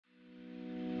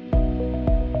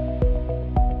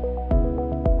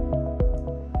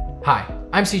Hi,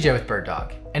 I'm CJ with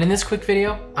BirdDog, and in this quick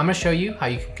video, I'm going to show you how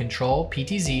you can control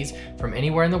PTZs from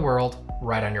anywhere in the world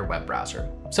right on your web browser.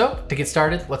 So to get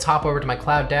started, let's hop over to my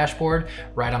cloud dashboard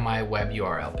right on my web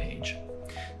URL page.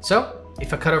 So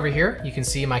if I cut over here, you can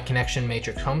see my connection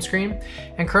matrix home screen,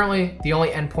 and currently the only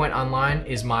endpoint online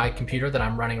is my computer that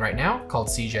I'm running right now called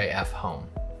CJF Home.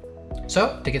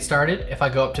 So to get started, if I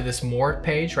go up to this More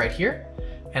page right here,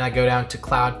 and I go down to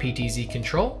Cloud PTZ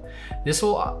Control, this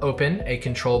will open a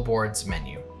control boards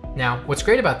menu. Now, what's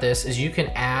great about this is you can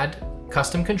add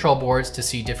custom control boards to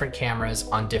see different cameras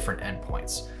on different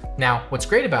endpoints. Now, what's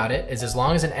great about it is as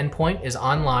long as an endpoint is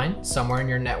online somewhere in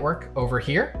your network over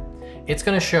here, it's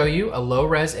gonna show you a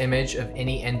low-res image of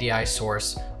any NDI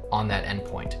source on that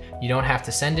endpoint. You don't have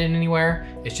to send it anywhere,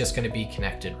 it's just gonna be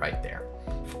connected right there.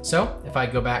 So if I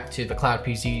go back to the Cloud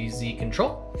PTZ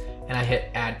Control and I hit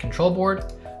Add Control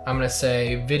Board, I'm gonna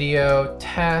say Video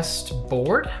Test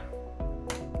Board,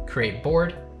 create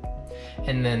board,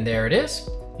 and then there it is.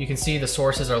 You can see the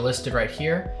sources are listed right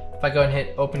here. If I go and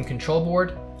hit Open Control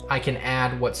Board, I can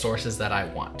add what sources that I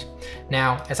want.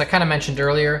 Now, as I kind of mentioned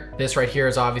earlier, this right here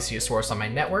is obviously a source on my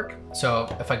network. So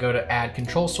if I go to Add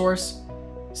Control Source,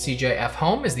 CJF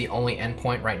Home is the only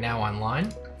endpoint right now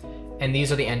online, and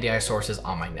these are the NDI sources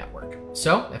on my network.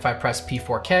 So if I press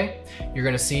P4K, you're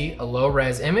gonna see a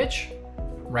low-res image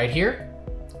right here,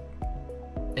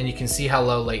 and you can see how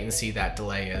low latency that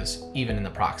delay is, even in the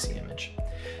proxy image.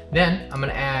 Then I'm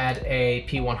gonna add a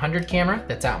P100 camera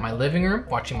that's out in my living room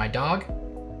watching my dog,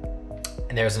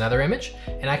 and there's another image,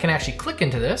 and I can actually click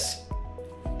into this,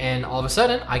 and all of a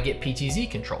sudden I get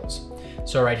PTZ controls.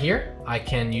 So right here, I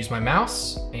can use my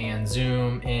mouse and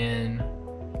zoom in,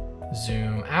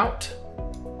 zoom out.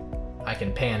 I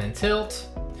can pan and tilt,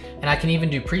 and I can even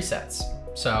do presets.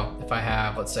 So if I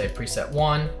have, let's say, preset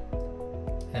 1,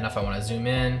 and if I want to zoom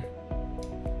in,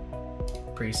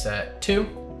 preset 2,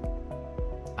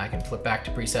 I can flip back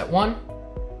to preset 1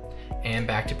 and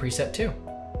back to preset 2.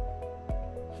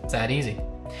 It's that easy.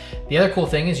 The other cool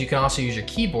thing is you can also use your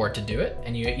keyboard to do it,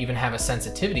 and you even have a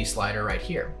sensitivity slider right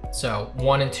here. So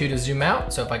 1 and 2 to zoom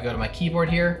out. So if I go to my keyboard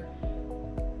here,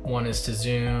 1 is to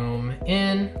zoom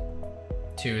in,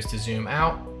 2 is to zoom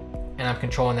out, and I'm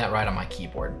controlling that right on my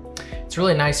keyboard. It's a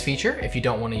really nice feature if you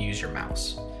don't want to use your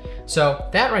mouse. So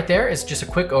that right there is just a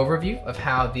quick overview of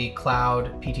how the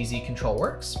Cloud PTZ Control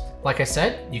works. Like I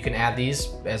said, you can add these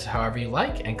as however you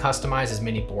like and customize as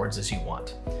many boards as you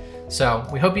want. So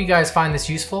we hope you guys find this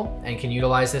useful and can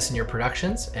utilize this in your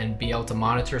productions and be able to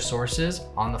monitor sources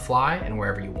on the fly and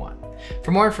wherever you want.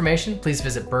 For more information, please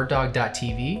visit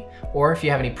birddog.tv, or if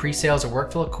you have any pre-sales or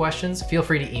workflow questions, feel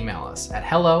free to email us at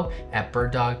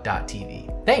hello@birddog.tv.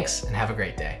 Thanks, and have a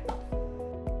great day.